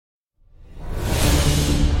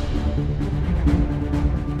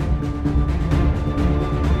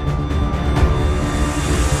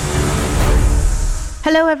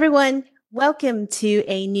Hello, everyone. Welcome to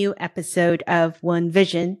a new episode of One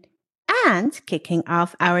Vision and kicking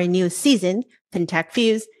off our new season, FinTech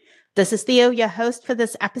Fuse. This is Theo, your host for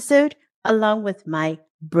this episode, along with my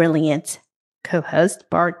brilliant co-host,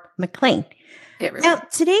 Bart McLean. Hey, everyone. Now,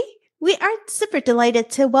 today we are super delighted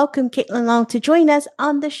to welcome Caitlin Long to join us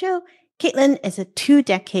on the show. Caitlin is a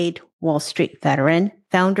 2-decade Wall Street veteran,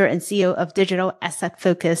 founder and CEO of digital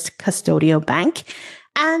asset-focused custodial bank,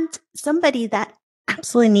 and somebody that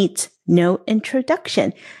absolutely needs no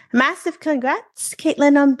introduction. Massive congrats,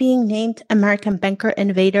 Caitlin, on being named American Banker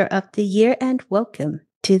Innovator of the Year, and welcome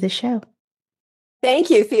to the show. Thank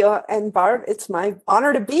you, Theo and Barb. It's my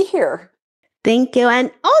honor to be here. Thank you.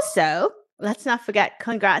 And also, let's not forget,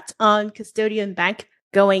 congrats on Custodian Bank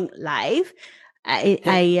going live.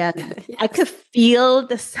 I could feel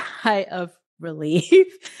the sigh of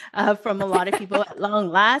relief from a lot of people at long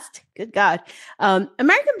last. Good God.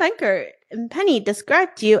 American Banker Penny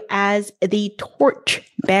described you as the torch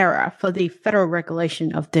bearer for the federal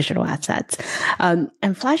regulation of digital assets. And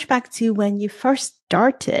flashback to when you first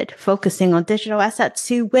started focusing on digital assets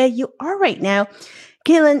to where you are right now.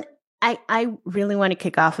 Caitlin, I really want to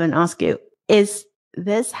kick off and ask you, is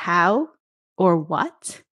this how or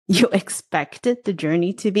what you expected the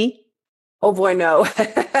journey to be? Oh boy, no.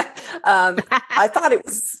 I thought it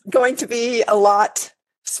was going to be a lot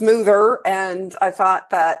smoother, and I thought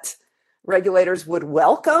that regulators would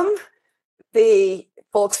welcome the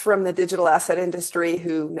folks from the digital asset industry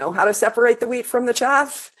who know how to separate the wheat from the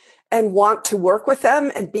chaff and want to work with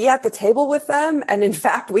them and be at the table with them. And in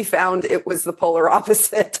fact, we found it was the polar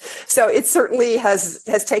opposite. So it certainly has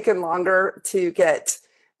taken longer to get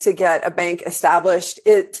a bank established.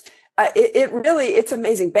 It's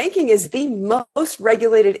amazing. Banking is the most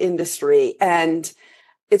regulated industry. And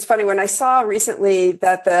it's funny, when I saw recently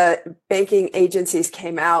that the banking agencies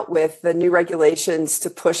came out with the new regulations to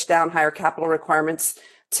push down higher capital requirements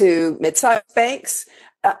to mid-sized banks,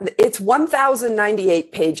 it's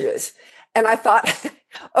 1,098 pages. And I thought,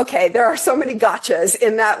 okay, there are so many gotchas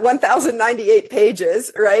in that 1,098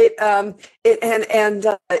 pages, right?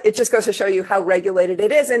 It just goes to show you how regulated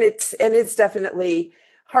it is. And it's definitely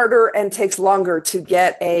harder and takes longer to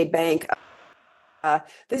get a bank.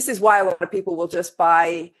 This is why a lot of people will just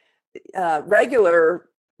buy regular,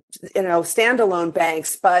 standalone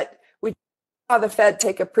banks. But we saw the Fed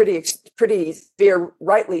take a pretty severe,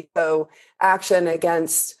 rightly so, action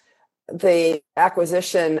against the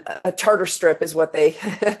acquisition. A charter strip is what they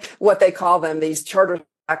call them. These charter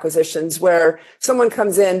acquisitions, where someone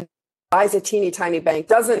comes in, buys a teeny tiny bank,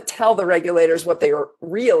 doesn't tell the regulators what their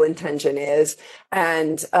real intention is,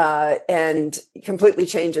 and completely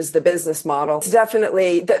changes the business model. It's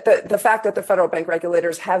definitely the fact that the federal bank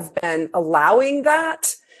regulators have been allowing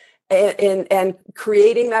that and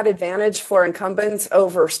creating that advantage for incumbents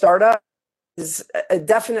over startups is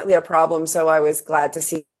definitely a problem. So I was glad to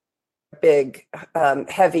see a big,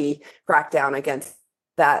 heavy crackdown against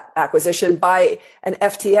that acquisition by an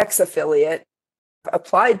FTX affiliate.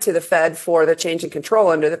 Applied to the Fed for the change in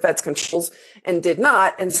control under the Fed's controls and did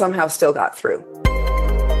not, and somehow still got through.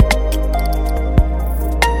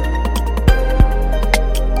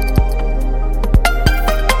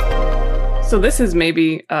 So this is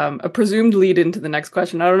maybe a presumed lead into the next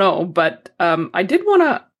question. I don't know, but I did want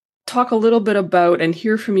to talk a little bit about and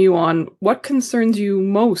hear from you on what concerns you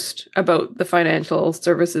most about the financial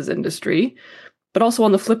services industry, but also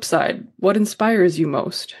on the flip side, what inspires you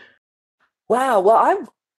most? Wow. Well,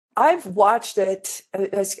 I've watched it.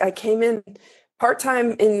 I came in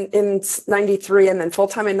part-time in 93 and then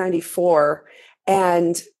full-time in 94,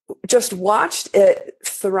 and just watched it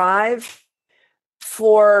thrive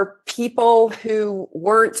for people who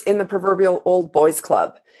weren't in the proverbial old boys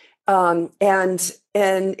club. And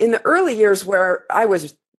in the early years, where I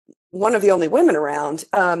was one of the only women around,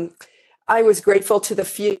 I was grateful to the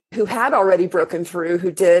few who had already broken through,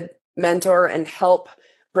 who did mentor and help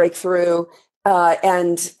break through,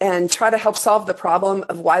 and try to help solve the problem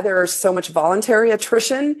of why there is so much voluntary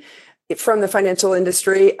attrition from the financial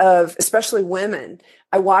industry of especially women.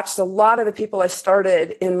 I watched a lot of the people I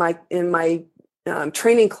started in my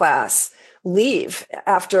training class leave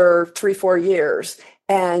after 3-4 years.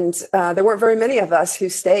 And there weren't very many of us who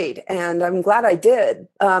stayed, and I'm glad I did.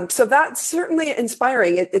 So that's certainly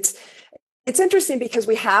inspiring. It's interesting because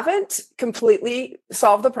we haven't completely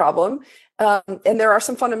solved the problem. And there are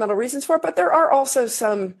some fundamental reasons for it, but there are also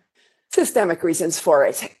some systemic reasons for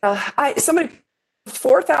it.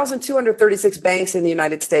 4,236 banks in the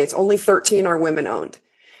United States, only 13 are women owned.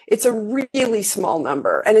 It's a really small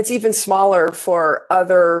number, and it's even smaller for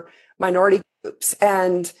other minority groups.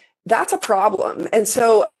 And that's a problem. And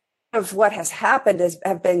so of what has happened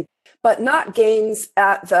have been, but not gains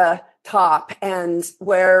at the top, and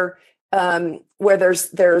where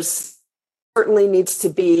there's certainly needs to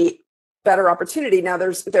be better opportunity. Now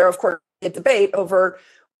there of course a debate over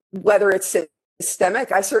whether it's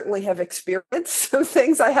systemic. I certainly have experienced some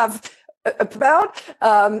things I have about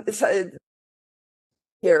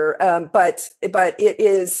here, but it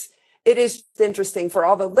is interesting for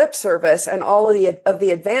all the lip service and all of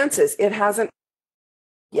the advances. It hasn't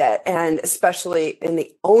yet, and especially in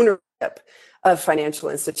the ownership of financial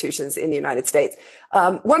institutions in the United States.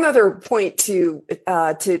 One other point to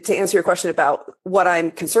answer your question about what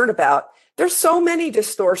I'm concerned about. There's so many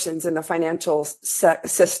distortions in the financial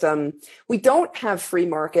system. We don't have free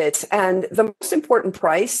markets, and the most important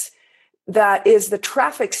price that is the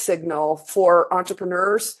traffic signal for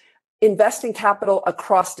entrepreneurs investing capital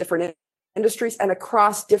across different industries and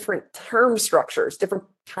across different term structures, different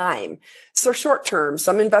time. So short term,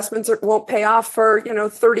 some investments won't pay off for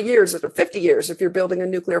 30 years or 50 years if you're building a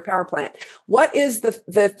nuclear power plant. What is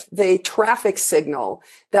the traffic signal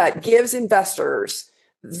that gives investors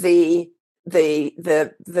the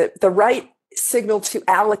right signal to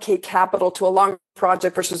allocate capital to a long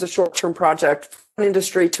project versus a short-term project, one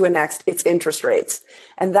industry to a next? It's interest rates.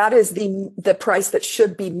 And that is the price that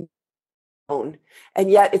should be known. And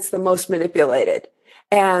yet it's the most manipulated.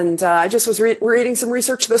 And I just was reading some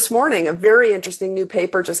research this morning. A very interesting new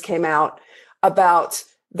paper just came out about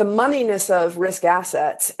the moneyness of risk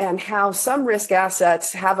assets and how some risk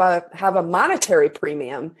assets have a monetary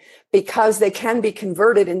premium because they can be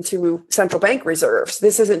converted into central bank reserves.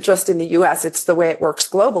 This isn't just in the US, it's the way it works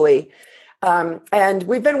globally. And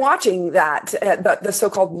we've been watching that, the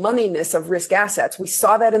so-called moneyness of risk assets. We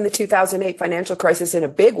saw that in the 2008 financial crisis in a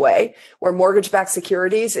big way, where mortgage-backed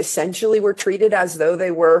securities essentially were treated as though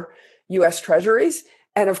they were US treasuries.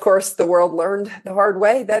 And of course, the world learned the hard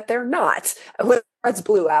way that they're not. When the cards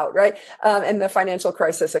blew out, right? And the financial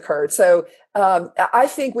crisis occurred. So I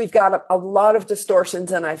think we've got a lot of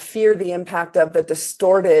distortions, and I fear the impact of the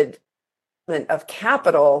distorted of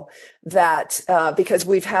capital that because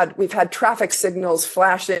we've had traffic signals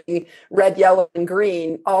flashing red, yellow, and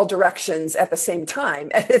green all directions at the same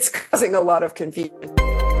time, and it's causing a lot of confusion.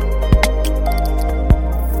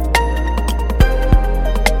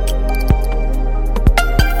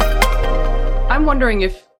 I'm wondering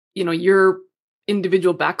if your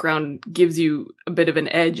individual background gives you a bit of an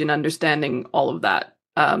edge in understanding all of that.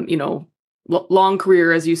 Long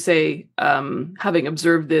career, as you say, having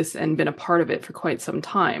observed this and been a part of it for quite some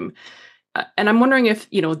time. And I'm wondering if,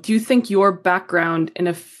 do you think your background in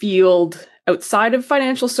a field outside of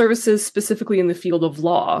financial services, specifically in the field of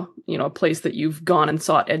law, a place that you've gone and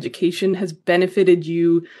sought education, has benefited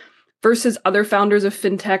you versus other founders of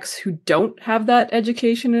fintechs who don't have that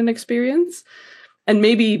education and experience? And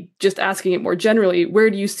maybe just asking it more generally, where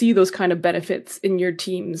do you see those kind of benefits in your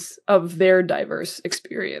teams of their diverse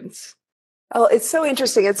experience? Oh, it's so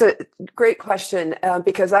interesting. It's a great question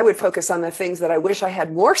because I would focus on the things that I wish I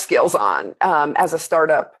had more skills on as a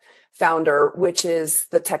startup founder, which is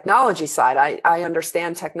the technology side. I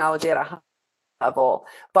understand technology at a high level,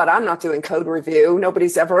 but I'm not doing code review.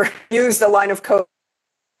 Nobody's ever used a line of code.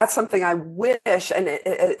 That's something I wish, and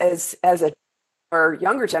as a for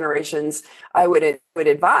younger generations, I would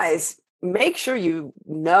advise, make sure you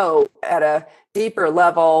know at a deeper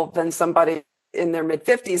level than somebody in their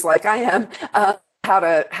mid-50s like I am, how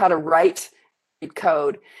to write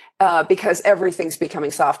code, because everything's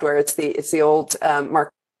becoming software. It's the old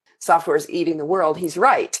Mark, software is eating the world. He's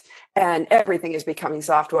right, and everything is becoming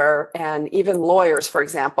software. And even lawyers, for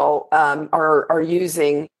example, are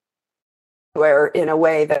using software in a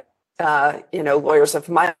way that lawyers of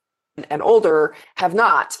my and older have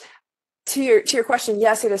not. To your question,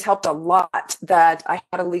 yes, it has helped a lot that I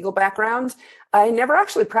had a legal background. I never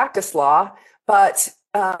actually practiced law, but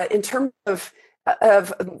in terms of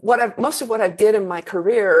most of what I did in my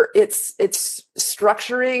career, it's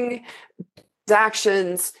structuring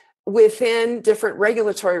actions within different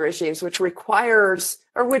regulatory regimes, which requires,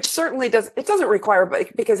 or which certainly doesn't require,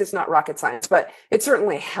 but because it's not rocket science, but it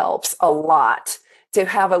certainly helps a lot to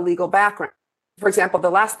have a legal background. For example, the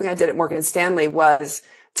last thing I did at Morgan Stanley was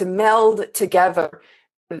to meld together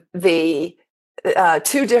the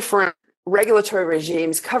two different regulatory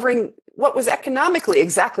regimes covering what was economically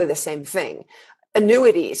exactly the same thing.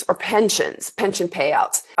 Annuities or pension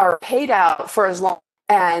payouts are paid out for as long,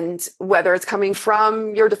 and whether it's coming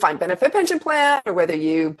from your defined benefit pension plan or whether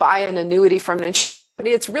you buy an annuity from an insurance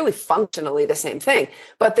company, it's really functionally the same thing,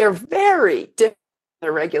 but they're very different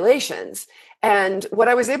regulations. And what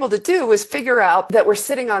I was able to do was figure out that we're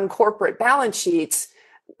sitting on corporate balance sheets.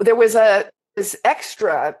 There was this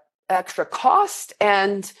extra extra cost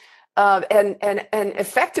and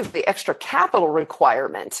effectively extra capital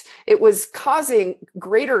requirement. It was causing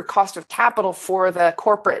greater cost of capital for the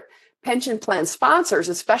corporate pension plan sponsors,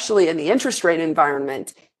 especially in the interest rate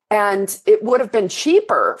environment. And it would have been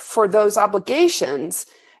cheaper for those obligations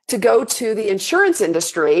to go to the insurance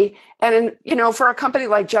industry. And, for a company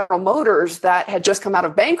like General Motors that had just come out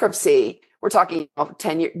of bankruptcy, we're talking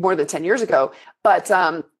more than 10 years ago, but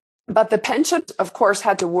the pension, of course,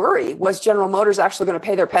 had to worry, was General Motors actually going to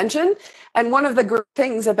pay their pension? And one of the great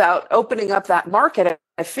things about opening up that market,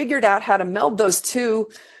 I figured out how to meld those two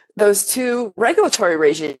regulatory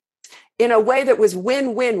regimes in a way that was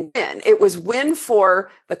win-win-win. It was win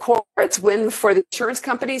for the corporates, win for the insurance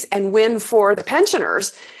companies, and win for the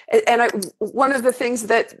pensioners. And one of the things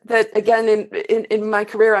that again, in my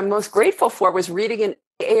career, I'm most grateful for was reading an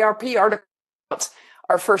AARP article about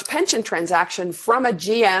our first pension transaction from a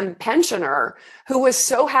GM pensioner who was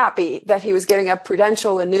so happy that he was getting a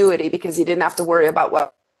prudential annuity because he didn't have to worry about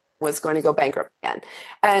what was going to go bankrupt again.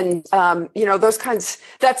 And, those kinds,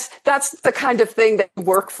 that's the kind of thing that you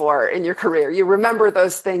work for in your career. You remember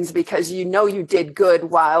those things because you did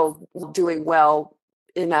good while doing well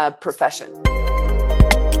in a profession.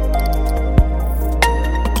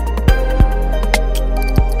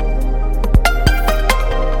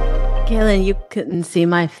 Kaylin, you couldn't see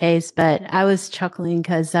my face, but I was chuckling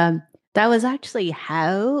because that was actually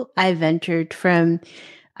how I ventured from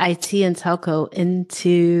IT and telco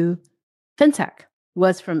into fintech.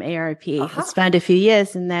 Was from ARP. I spent a few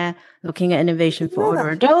years in there looking at innovation for older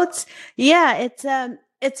adults. Yeah,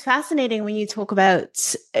 it's fascinating when you talk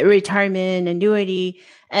about retirement, annuity,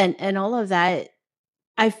 and all of that.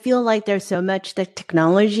 I feel like there's so much that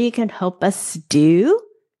technology can help us do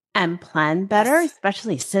and plan better,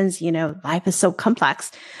 especially since, life is so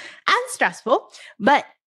complex and stressful. But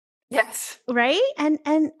yes. Right. And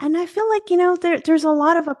I feel like, there's a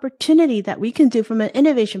lot of opportunity that we can do from an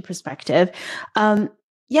innovation perspective.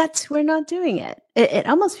 Yet we're not doing it. It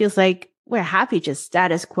almost feels like we're happy just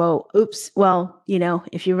status quo. Oops. Well,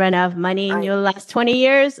 if you run out of money in your last 20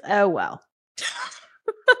 years, oh, well.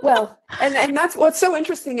 Well, and that's what's so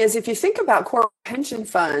interesting is if you think about corporate pension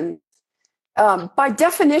funds, by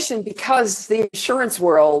definition, because the insurance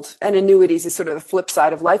world and annuities is sort of the flip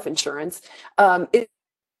side of life insurance,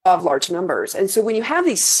 of large numbers. And so when you have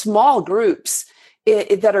these small groups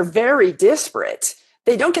that are very disparate,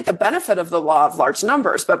 they don't get the benefit of the law of large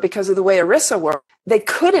numbers, but because of the way ERISA works, they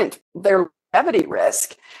couldn't, their longevity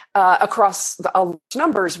risk across the large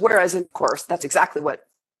numbers, whereas, of course, that's exactly what,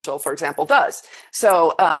 for example, does.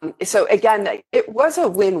 So again, it was a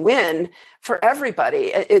win-win for everybody.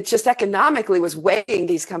 It just economically was weighing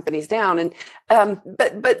these companies down. And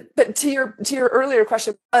but to your earlier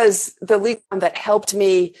question, was the legal that helped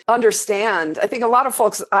me understand. I think a lot of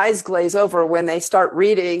folks' eyes glaze over when they start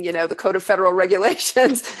reading, the Code of Federal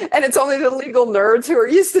Regulations, and it's only the legal nerds who are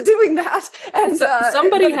used to doing that. And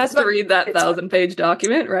somebody has to read that 1,000-page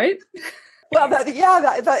document, right? Well,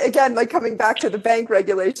 again, like coming back to the bank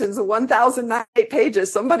regulations, 1,098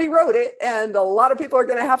 pages, somebody wrote it, and a lot of people are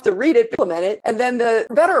going to have to read it, implement it. And then the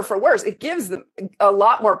better or for worse, it gives them a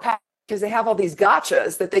lot more power because they have all these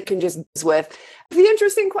gotchas that they can just use with. The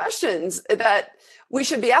interesting questions that we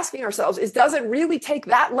should be asking ourselves is, does it really take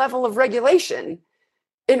that level of regulation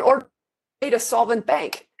in order to create a solvent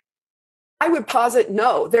bank? I would posit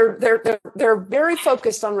no. They're very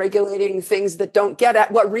focused on regulating things that don't get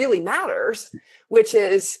at what really matters, which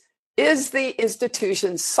is the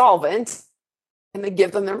institution solvent, and they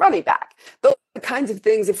give them their money back. Those are the kinds of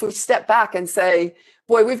things. If we step back and say,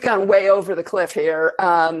 "Boy, we've gone way over the cliff here,"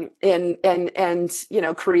 and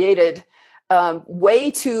created way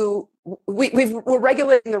too, we're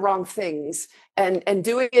regulating the wrong things and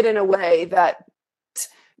doing it in a way that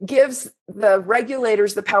gives the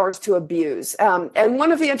regulators the powers to abuse. And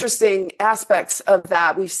one of the interesting aspects of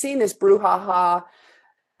that, we've seen this brouhaha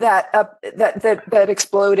that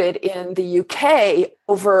exploded in the UK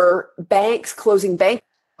over banks closing bank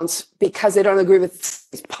accounts because they don't agree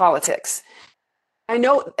with politics. I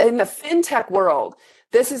know in the fintech world,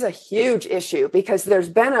 this is a huge issue because there's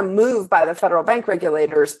been a move by the federal bank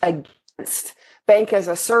regulators against bank as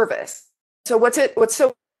a service. So what's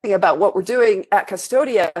so about what we're doing at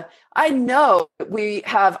Custodia, I know we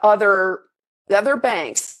have other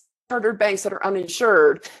banks, chartered banks that are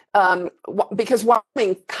uninsured, because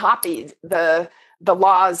Wyoming copied the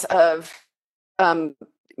laws of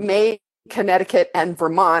Maine, Connecticut, and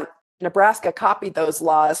Vermont. Nebraska copied those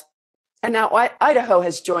laws And now Idaho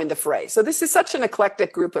has joined the fray. So this is such an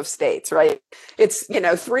eclectic group of states, right? It's,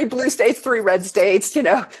 3 blue states, 3 red states, 3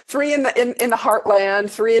 in the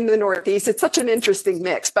heartland, 3 in the Northeast. It's such an interesting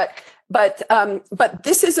mix. But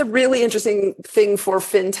this is a really interesting thing for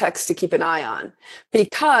fintechs to keep an eye on,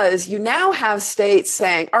 because you now have states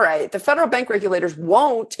saying, all right, the federal bank regulators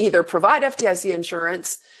won't either provide FDIC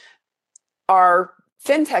insurance or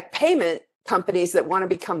fintech payment companies that want to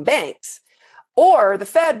become banks, or the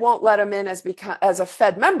Fed won't let them in as a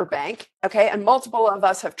Fed member bank. Okay. And multiple of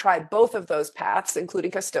us have tried both of those paths,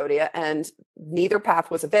 including Custodia, and neither path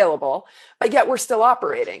was available, but yet we're still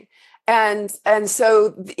operating. And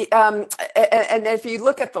so, and if you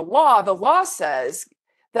look at the law says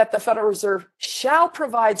that the Federal Reserve shall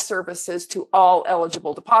provide services to all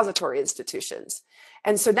eligible depository institutions.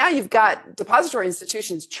 And so now you've got depository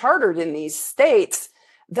institutions chartered in these states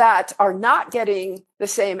that are not getting the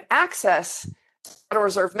same access to Federal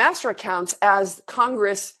Reserve master accounts as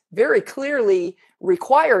Congress very clearly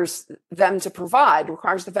requires them to provide,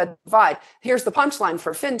 requires the Fed to provide. Here's the punchline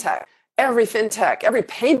for fintech. Every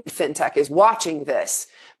payment fintech is watching this,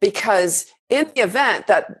 because in the event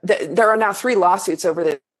that there are now 3 lawsuits over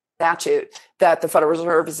the statute that the Federal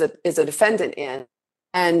Reserve is a defendant in.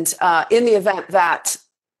 And in the event that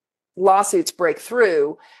lawsuits break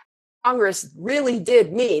through, Congress really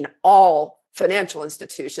did mean all financial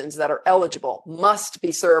institutions that are eligible must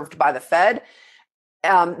be served by the Fed.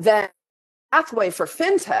 Then the pathway for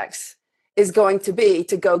fintechs is going to be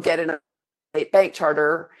to go get a bank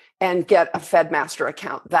charter and get a Fed master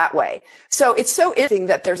account that way. So it's so interesting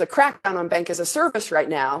that there's a crackdown on bank as a service right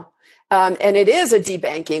now. And it is a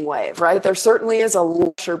debanking wave, right? There certainly is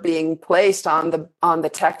a pressure being placed on the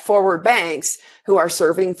tech forward banks who are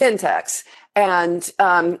serving fintechs. And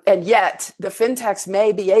yet the fintechs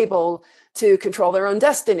may be able to control their own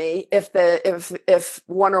destiny if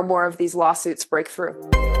one or more of these lawsuits break through.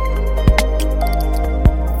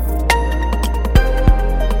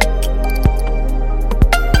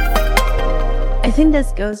 I think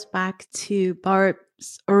this goes back to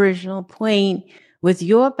Barb's original point. With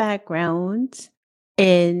your background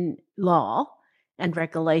in law and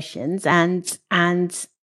regulations and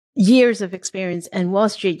years of experience in Wall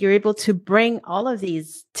Street, you're able to bring all of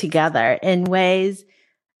these together in ways.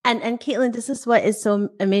 And Caitlin, this is what is so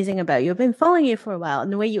amazing about you. I've been following you for a while,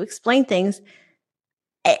 and the way you explain things,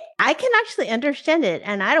 I can actually understand it,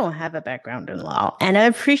 and I don't have a background in law, and I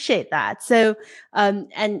appreciate that. So,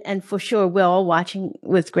 and for sure, we're all watching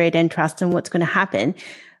with great interest in what's going to happen.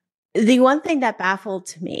 The one thing that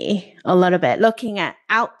baffled me a little bit, looking at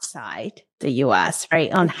outside the US,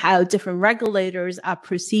 right, on how different regulators are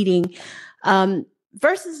proceeding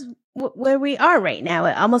versus where we are right now,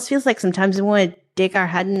 it almost feels like sometimes we want to dig our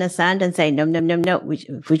head in the sand and say, no.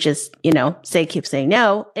 If we just, keep saying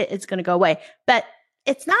no, it's going to go away. But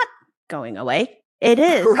it's not going away. It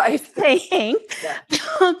is right. Saying, yeah.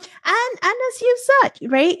 And as you said,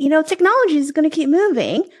 right, technology is going to keep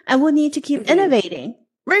moving, and we'll need to keep innovating,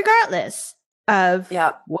 regardless of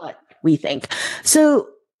what we think. So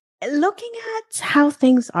looking at how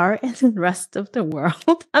things are in the rest of the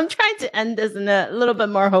world, I'm trying to end this in a little bit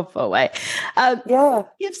more hopeful way.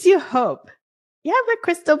 Gives you hope. You have a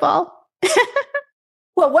crystal ball?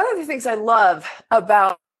 Well, one of the things I love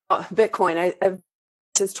about Bitcoin, I've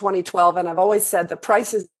since 2012, and I've always said the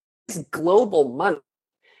price is global money.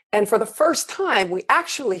 And for the first time, we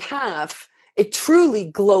actually have a truly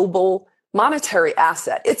global monetary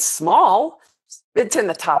asset. It's small. It's in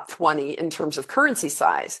the top 20 in terms of currency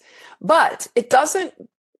size, but it isn't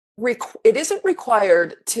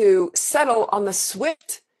required to settle on the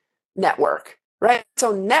SWIFT network, right?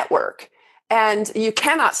 So network. And you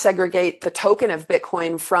cannot segregate the token of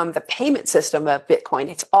Bitcoin from the payment system of Bitcoin.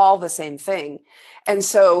 It's all the same thing. And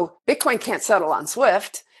so Bitcoin can't settle on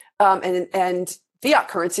SWIFT, and fiat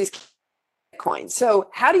currencies Bitcoin. So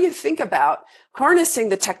how do you think about harnessing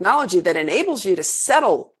the technology that enables you to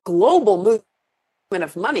settle global movement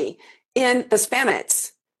of money in the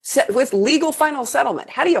Spanish with legal final settlement?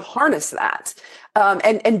 How do you harness that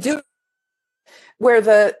and do where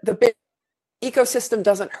the big ecosystem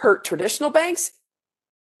doesn't hurt traditional banks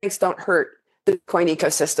don't hurt the Bitcoin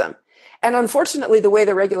ecosystem? And unfortunately, the way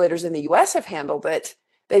the regulators in the US have handled it,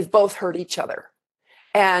 they've both hurt each other.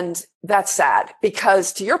 And that's sad,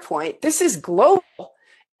 because to your point, this is global,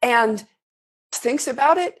 and thinks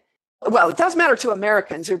about it. Well, it does matter to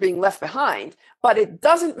Americans who are being left behind, but it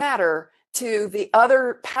doesn't matter to the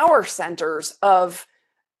other power centers of,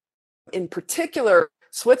 in particular,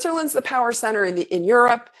 Switzerland's the power center in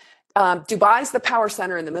Europe, Dubai's the power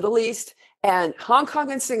center in the Middle East, And Hong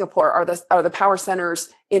Kong and Singapore are the power centers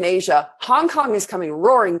in Asia. Hong Kong is coming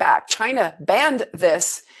roaring back. China banned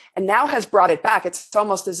this and now has brought it back. It's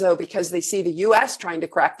almost as though because they see the US trying to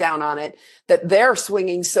crack down on it, that they're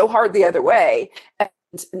swinging so hard the other way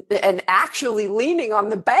and actually leaning on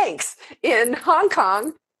the banks in Hong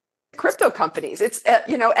Kong, crypto companies. It's,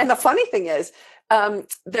 and the funny thing is,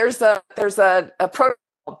 there's a protocol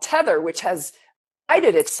called Tether, which has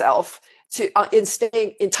prided itself in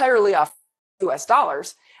staying entirely off US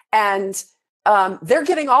dollars. And they're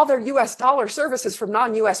getting all their US dollar services from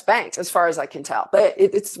non-US banks, as far as I can tell. But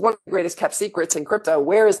it's one of the greatest kept secrets in crypto.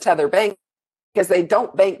 Where is Tether Bank? Because they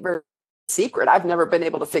don't bank very secret. I've never been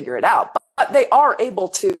able to figure it out. But they are able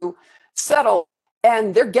to settle,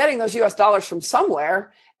 and they're getting those US dollars from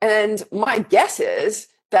somewhere. And my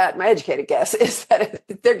educated guess is that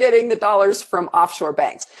they're getting the dollars from offshore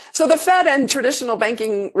banks. So the Fed and traditional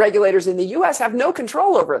banking regulators in the US have no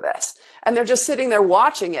control over this. And they're just sitting there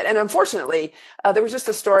watching it. And unfortunately, there was just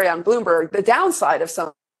a story on Bloomberg. The downside of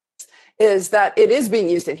some is that it is being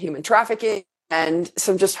used in human trafficking and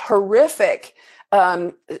some just horrific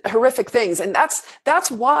things. And that's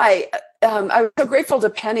why I'm so grateful to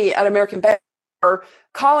Penny at American Bank for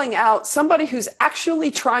calling out somebody who's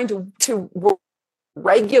actually trying to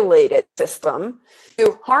regulated system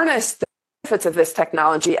to harness the benefits of this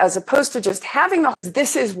technology, as opposed to just having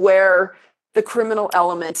this is where the criminal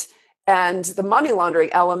element and the money laundering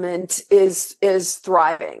element is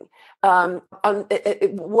thriving.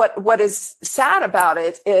 What is sad about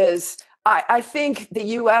it is I think the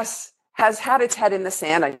U.S. has had its head in the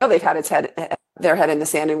sand. I know they've had their head in the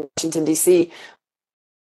sand in Washington, D.C.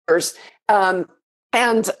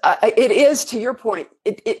 And it is, to your point,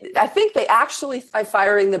 I think they actually, by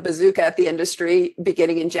firing the bazooka at the industry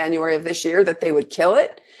beginning in January of this year, that they would kill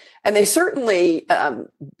it. And they certainly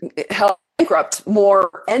helped bankrupt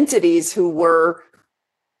more entities who were,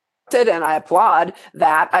 and I applaud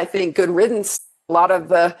that. I think good riddance, a lot of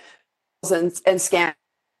the and scam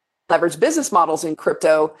leverage business models in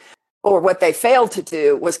crypto, or what they failed to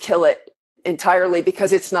do was kill it entirely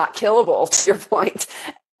because it's not killable, to your point.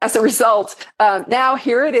 As a result, now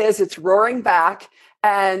here it is, it's roaring back.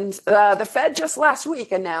 And the Fed just last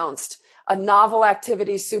week announced a novel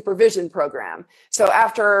activities supervision program. So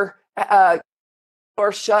after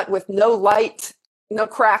door shut with no light, no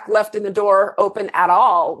crack left in the door open at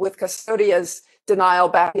all, with Custodia's denial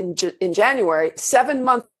back in January, 7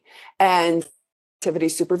 months and activity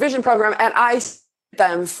supervision program. And I thank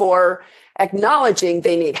them for acknowledging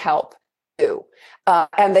they need help too.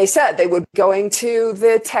 And they said they would be going to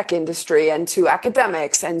the tech industry and to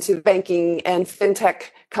academics and to banking and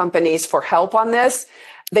fintech companies for help on this.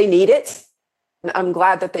 They need it. I'm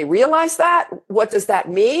glad that they realize that. What does that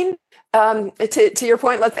mean? To your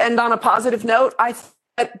point, let's end on a positive note. I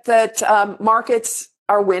think that markets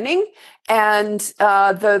are winning, and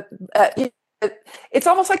it's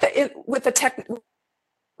almost like with the tech,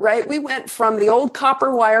 right? We went from the old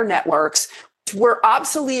copper wire networks, which were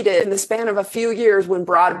obsoleted in the span of a few years when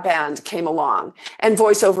broadband came along and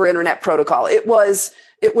voice over internet protocol. It was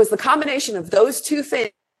the combination of those two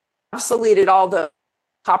things obsoleted all the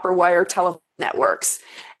copper wire telephone networks.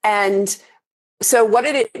 And so what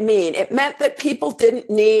did it mean? It meant that people didn't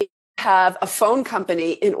need to have a phone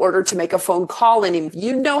company in order to make a phone call anymore.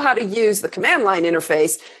 You know how to use the command line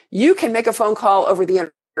interface. You can make a phone call over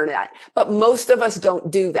the internet, but most of us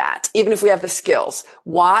don't do that, even if we have the skills.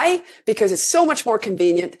 Why? Because it's so much more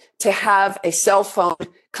convenient to have a cell phone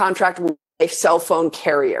contract with a cell phone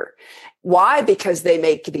carrier. Why? Because they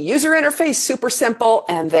make the user interface super simple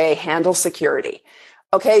and they handle security.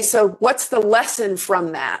 Okay, so what's the lesson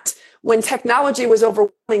from that? When technology was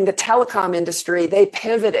overwhelming the telecom industry, they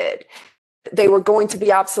pivoted. They were going to be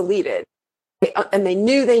obsoleted. And they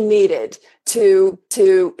knew they needed to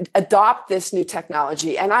adopt this new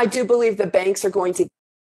technology. And I do believe the banks are going to,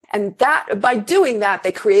 and that by doing that,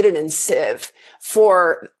 they created an incentive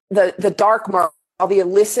for the dark market, all the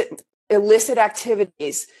illicit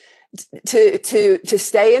activities to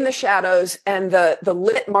stay in the shadows, and the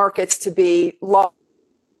lit markets to be law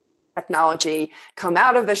technology come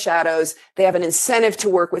out of the shadows. They have an incentive to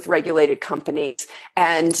work with regulated companies.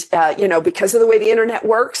 And, because of the way the internet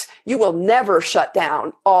works, you will never shut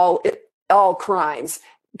down all crimes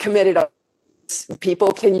committed.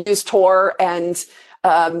 People can use Tor and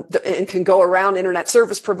can go around internet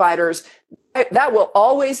service providers. That will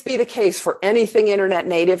always be the case for anything internet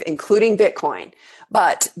native, including Bitcoin.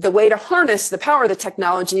 But the way to harness the power of the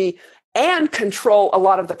technology and control a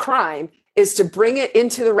lot of the crime is to bring it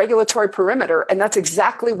into the regulatory perimeter. And that's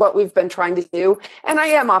exactly what we've been trying to do. And I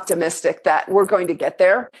am optimistic that we're going to get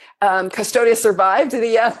there. Custodia survived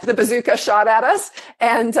the bazooka shot at us,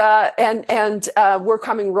 and we're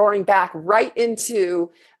coming roaring back right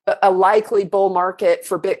into a likely bull market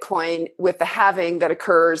for Bitcoin with the halving that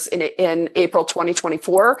occurs in April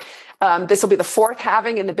 2024. This will be the fourth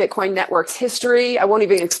halving in the Bitcoin network's history. I won't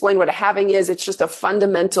even explain what a halving is. It's just a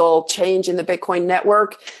fundamental change in the Bitcoin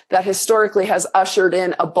network that historically has ushered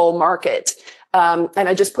in a bull market. And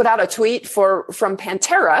I just put out a tweet from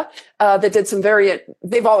Pantera that did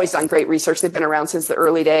they've always done great research. They've been around since the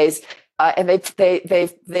early days. And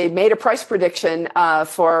they made a price prediction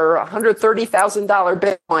for $130,000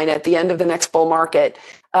 Bitcoin at the end of the next bull market.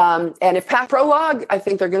 And if past prologue, I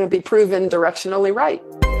think they're going to be proven directionally right.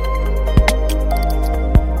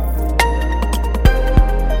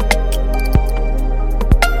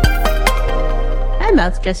 My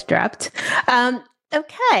mouth just dropped.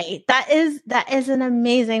 Okay, that is an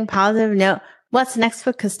amazing positive note. What's next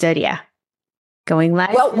for Custodia? Going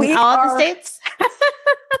live in all the states?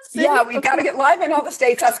 Yeah, we've got to get live in all the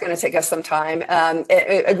states. That's going to take us some time.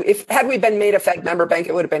 Had we been made a Fed member bank,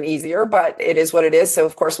 it would have been easier, but it is what it is. So,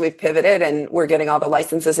 of course, we've pivoted and we're getting all the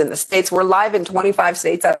licenses in the states. We're live in 25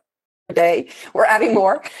 states a day. We're adding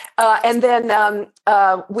more. And then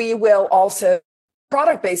we will also,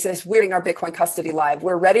 product basis, we're getting our Bitcoin custody live.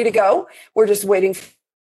 We're ready to go. We're just waiting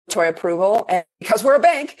for approval. And because we're a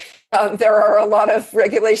bank, there are a lot of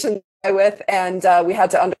regulations with, and we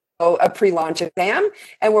had to undergo a pre-launch exam,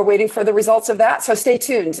 and we're waiting for the results of that. So stay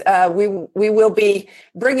tuned. We will be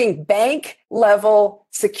bringing bank level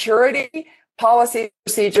security, policy,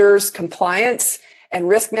 procedures, compliance, and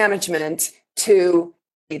risk management to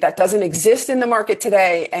that doesn't exist in the market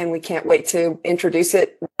today, and we can't wait to introduce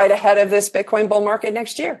it right ahead of this Bitcoin bull market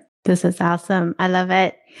next year. This is awesome. I love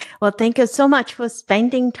it. Well, thank you so much for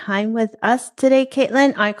spending time with us today,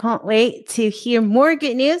 Caitlin. I can't wait to hear more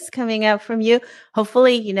good news coming out from you.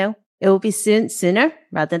 Hopefully, it will be sooner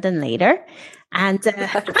rather than later. And,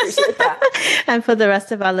 and for the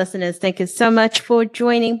rest of our listeners, thank you so much for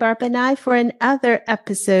joining Barb and I for another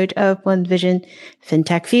episode of One Vision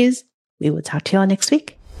FinTech Views. We will talk to you all next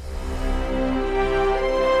week.